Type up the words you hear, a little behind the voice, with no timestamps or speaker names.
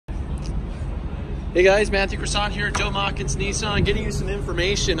Hey guys, Matthew Croissant here at Joe Machins Nissan, getting you some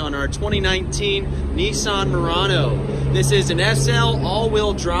information on our 2019 Nissan Murano. This is an SL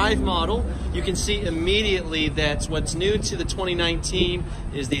all-wheel drive model. You can see immediately that what's new to the 2019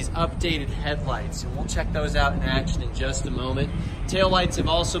 is these updated headlights, and we'll check those out in action in just a moment. Tail lights have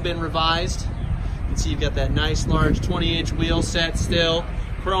also been revised. You can see you've got that nice large 20-inch wheel set still,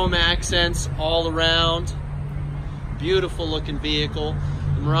 chrome accents all around. Beautiful looking vehicle.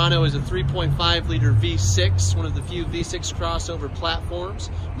 The Murano is a 3.5 liter V6, one of the few V6 crossover platforms.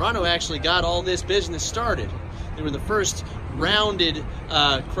 Murano actually got all this business started. They were the first rounded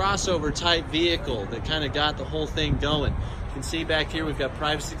crossover type vehicle that kind of got the whole thing going. You can see back here we've got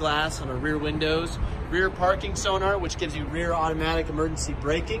privacy glass on our rear windows, rear parking sonar, which gives you rear automatic emergency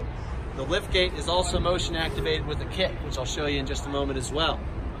braking. The liftgate is also motion activated with a kit, which I'll show you in just a moment as well.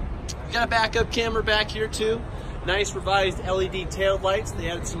 We've got a backup camera back here too. Nice revised LED tail lights. They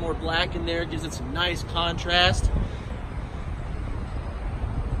added some more black in there, gives it some nice contrast.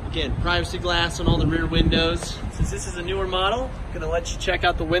 Again, privacy glass on all the rear windows. Since this is a newer model, I'm gonna let you check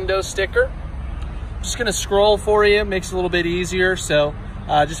out the window sticker. I'm just gonna scroll for you, makes it a little bit easier, so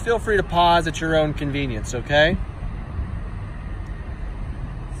just feel free to pause at your own convenience, okay?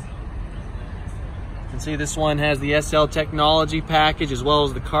 You can see this one has the SL technology package as well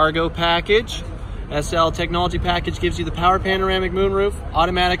as the cargo package. SL technology package gives you the power panoramic moonroof,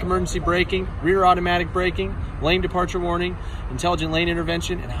 automatic emergency braking, rear automatic braking, lane departure warning, intelligent lane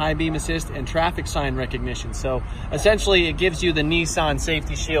intervention, and high beam assist and traffic sign recognition. So essentially it gives you the Nissan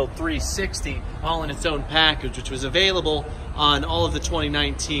Safety Shield 360 all in its own package, which was available on all of the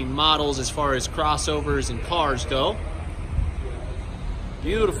 2019 models as far as crossovers and cars go.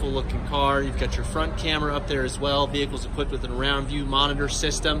 Beautiful looking car. You've got your front camera up there as well. Vehicle's equipped with an around view monitor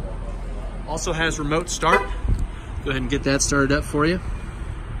system. Also has remote start. Go ahead and get that started up for you.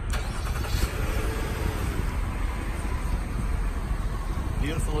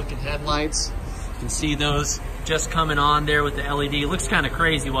 Beautiful looking headlights. You can see those just coming on there with the LED. It looks kind of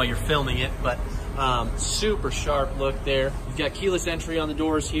crazy while you're filming it, but super sharp look there. You've got keyless entry on the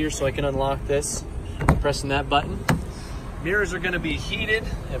doors here, so I can unlock this pressing that button. Mirrors are going to be heated,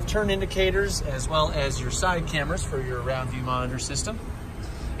 have turn indicators, as well as your side cameras for your around view monitor system.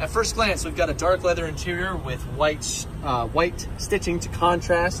 At first glance, we've got a dark leather interior with white stitching to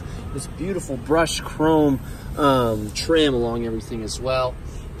contrast this beautiful brushed chrome trim along everything as well.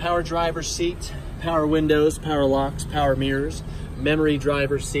 Power driver seat, power windows, power locks, power mirrors, memory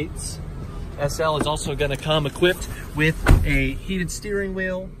driver seats. SL is also going to come equipped with a heated steering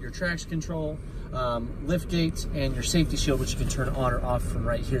wheel, your traction control, lift gates, and your safety shield, which you can turn on or off from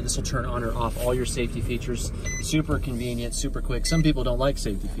right here. This will turn on or off all your safety features. Super convenient, super quick. Some people don't like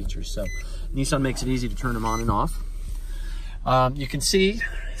safety features, so Nissan makes it easy to turn them on and off. You can see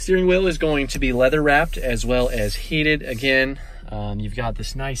steering wheel is going to be leather wrapped as well as heated. Again, you've got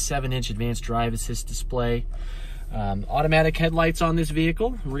this nice 7-inch advanced drive assist display. Automatic headlights on this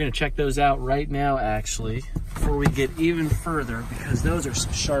vehicle. We're going to check those out right now, actually, before we get even further, because those are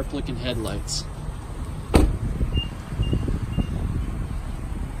some sharp looking headlights.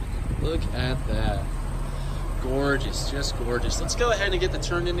 Look at that. Gorgeous, just gorgeous. Let's go ahead and get the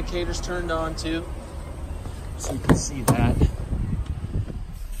turn indicators turned on too, so you can see that.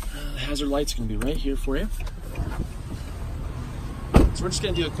 The hazard light's going to be right here for you. So we're just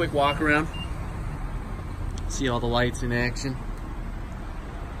going to do a quick walk around. See all the lights in action.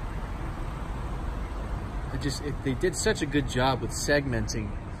 They did such a good job with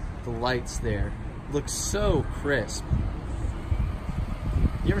segmenting the lights there. Looks so crisp.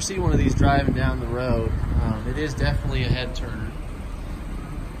 You ever see one of these driving down the road? It is definitely a head turner.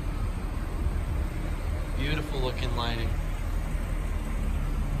 Beautiful looking lighting.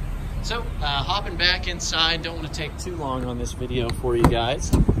 So, hopping back inside, don't want to take too long on this video for you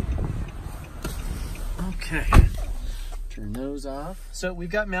guys. Okay, turn those off. So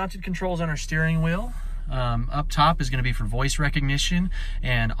we've got mounted controls on our steering wheel. Up top is going to be for voice recognition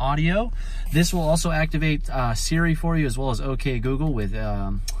and audio. This will also activate Siri for you, as well as OK Google with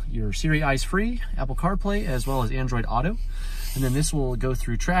your Siri Eyes Free, Apple CarPlay, as well as Android Auto. And then this will go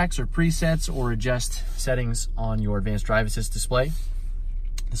through tracks or presets or adjust settings on your advanced drive assist display.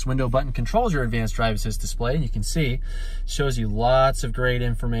 This window button controls your advanced drive assist display. You can see, shows you lots of great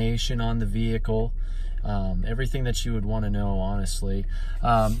information on the vehicle. Everything that you would want to know, honestly.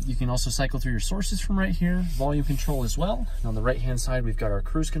 You can also cycle through your sources from right here. Volume control as well. And on the right hand side, we've got our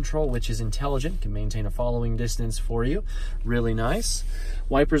cruise control, which is intelligent. It can maintain a following distance for you. Really nice.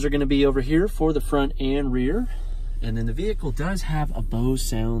 Wipers are going to be over here for the front and rear. And then the vehicle does have a Bose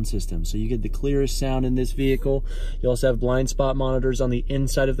sound system, so you get the clearest sound in this vehicle. You also have blind spot monitors on the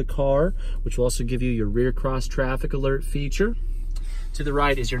inside of the car, which will also give you your rear cross traffic alert feature. To the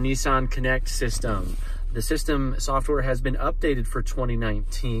right is your Nissan Connect system. The system software has been updated for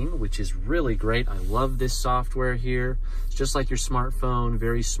 2019, which is really great. I love this software here. It's just like your smartphone,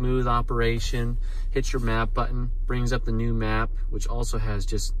 very smooth operation. Hits your map button, brings up the new map, which also has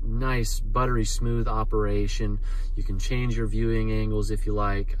just nice, buttery smooth operation. You can change your viewing angles if you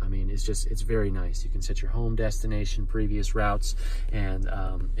like. I mean, it's very nice. You can set your home destination, previous routes, and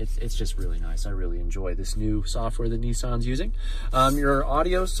it's just really nice. I really enjoy this new software that Nissan's using. Your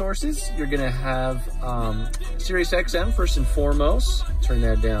audio sources, you're gonna have Sirius XM first and foremost. Turn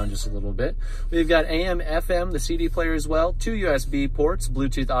that down just a little bit. We've got AM, FM, the CD player as well, 2 USB ports,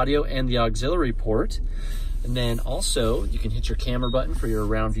 Bluetooth audio, and the auxiliary port. And then also you can hit your camera button for your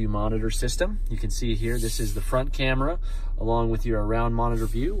around view monitor system. You can see here, this is the front camera along with your around monitor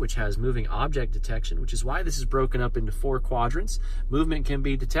view, which has moving object detection, which is why this is broken up into 4 quadrants. Movement can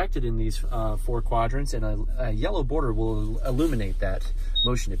be detected in these 4 quadrants, and a yellow border will illuminate that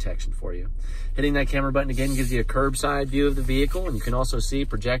motion detection for you. Hitting that camera button again gives you a curbside view of the vehicle, and you can also see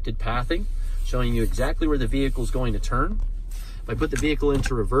projected pathing, showing you exactly where the vehicle is going to turn. If I put the vehicle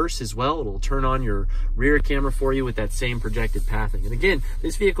into reverse as well, it'll turn on your rear camera for you with that same projected pathing. And again,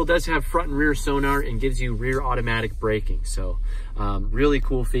 this vehicle does have front and rear sonar and gives you rear automatic braking. So really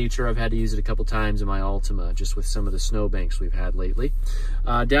cool feature. I've had to use it a couple times in my Altima, just with some of the snowbanks we've had lately.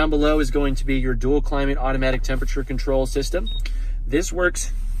 Down below is going to be your dual climate automatic temperature control system. This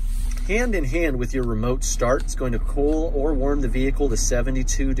works hand in hand with your remote start. It's going to cool or warm the vehicle to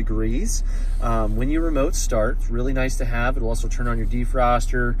 72 degrees. When you remote start, it's really nice to have. It'll also turn on your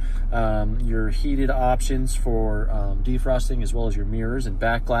defroster, your heated options for defrosting, as well as your mirrors and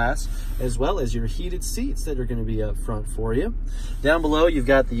back glass, as well as your heated seats that are going to be up front for you. Down below, you've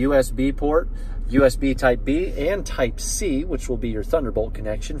got the USB port, USB Type B and Type C, which will be your Thunderbolt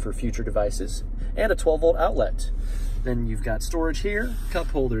connection for future devices, and a 12-volt outlet. Then you've got storage here, cup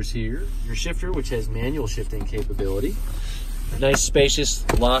holders here, your shifter, which has manual shifting capability. Nice spacious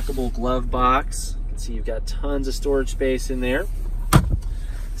lockable glove box. You can see you've got tons of storage space in there.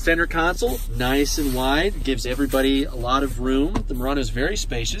 Center console, nice and wide, gives everybody a lot of room. The Murano is very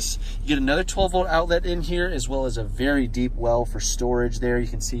spacious. You get another 12-volt outlet in here, as well as a very deep well for storage there. You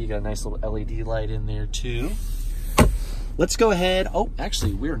can see you got a nice little LED light in there too. Let's go ahead. Oh,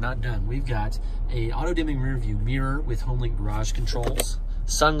 actually, we're not done. We've got a auto-dimming rear view mirror with HomeLink garage controls,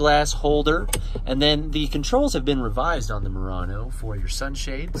 sunglass holder, and then the controls have been revised on the Murano for your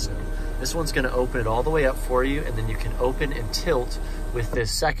sunshade. So this one's going to open it all the way up for you, and then you can open and tilt with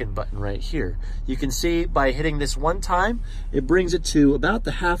this second button right here. You can see by hitting this one time, it brings it to about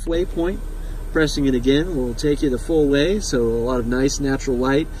the halfway point. Pressing it again will take you the full way, so a lot of nice natural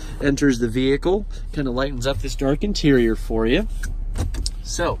light enters the vehicle, kind of lightens up this dark interior for you.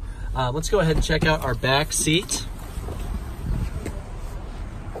 So let's go ahead and check out our back seat.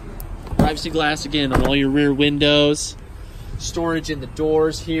 Privacy glass again on all your rear windows. Storage in the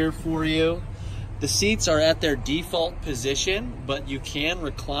doors here for you. The seats are at their default position, but you can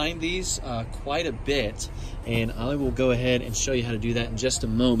recline these quite a bit, and I will go ahead and show you how to do that in just a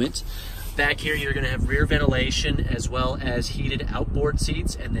moment. Back here, you're going to have rear ventilation as well as heated outboard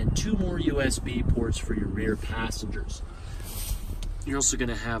seats, and then 2 more USB ports for your rear passengers. You're also going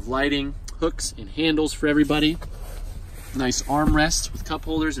to have lighting, hooks, and handles for everybody. Nice armrests with cup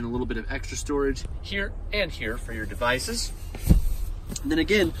holders and a little bit of extra storage here and here for your devices. And then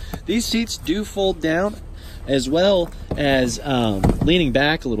again, these seats do fold down, as well as leaning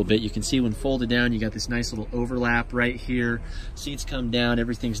back a little bit. You can see when folded down, you got this nice little overlap right here. Seats come down,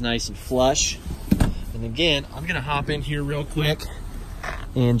 everything's nice and flush. And again, I'm gonna hop in here real quick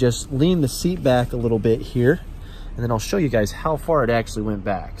and just lean the seat back a little bit here, and then I'll show you guys how far it actually went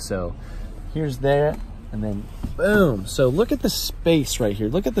back. So here's that, and then boom. So look at the space right here.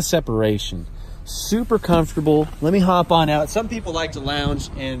 Look at the separation. Super comfortable. Let me hop on out. Some people like to lounge,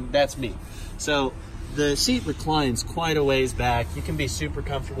 and that's me. So the seat reclines quite a ways back. You can be super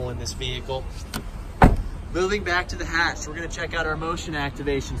comfortable in this vehicle. Moving back to the hatch, we're going to check out our motion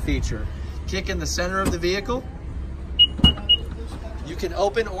activation feature. Kick in the center of the vehicle. You can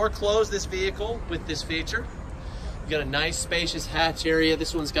open or close this vehicle with this feature. You've got a nice spacious hatch area.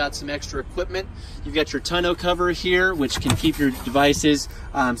 This one's got some extra equipment. You've got your tonneau cover here, which can keep your devices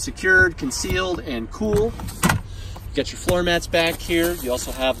secured, concealed, and cool. You've got your floor mats back here. You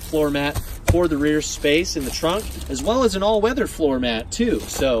also have a floor mat for the rear space in the trunk, as well as an all-weather floor mat too.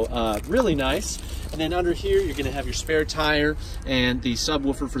 So really nice. And then under here, you're gonna have your spare tire and the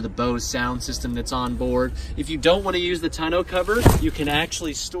subwoofer for the Bose sound system that's on board. If you don't wanna use the tonneau cover, you can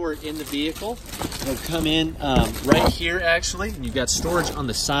actually store it in the vehicle. It'll come in right here actually, and you've got storage on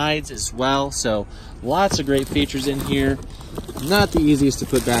the sides as well. So lots of great features in here. Not the easiest to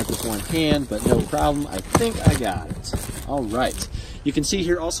put back with one hand, but no problem. I think I got it. All right. You can see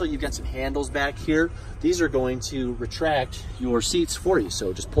here also you've got some handles back here. These are going to retract your seats for you.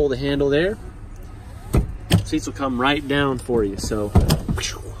 So just pull the handle there. Seats will come right down for you. So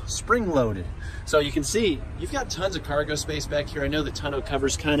spring loaded. So you can see you've got tons of cargo space back here. I know the tonneau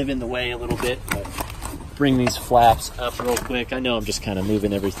cover's kind of in the way a little bit, but bring these flaps up real quick. I know I'm just kind of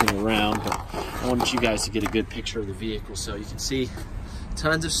moving everything around, but I wanted you guys to get a good picture of the vehicle. So you can see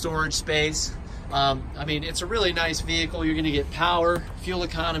tons of storage space. I mean, it's a really nice vehicle. You're gonna get power, fuel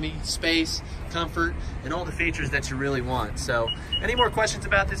economy, space, comfort, and all the features that you really want. So any more questions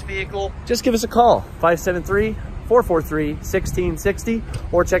about this vehicle, just give us a call, 573-443-1660,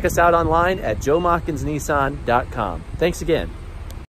 or check us out online at joemachkinsnissan.com. Thanks again.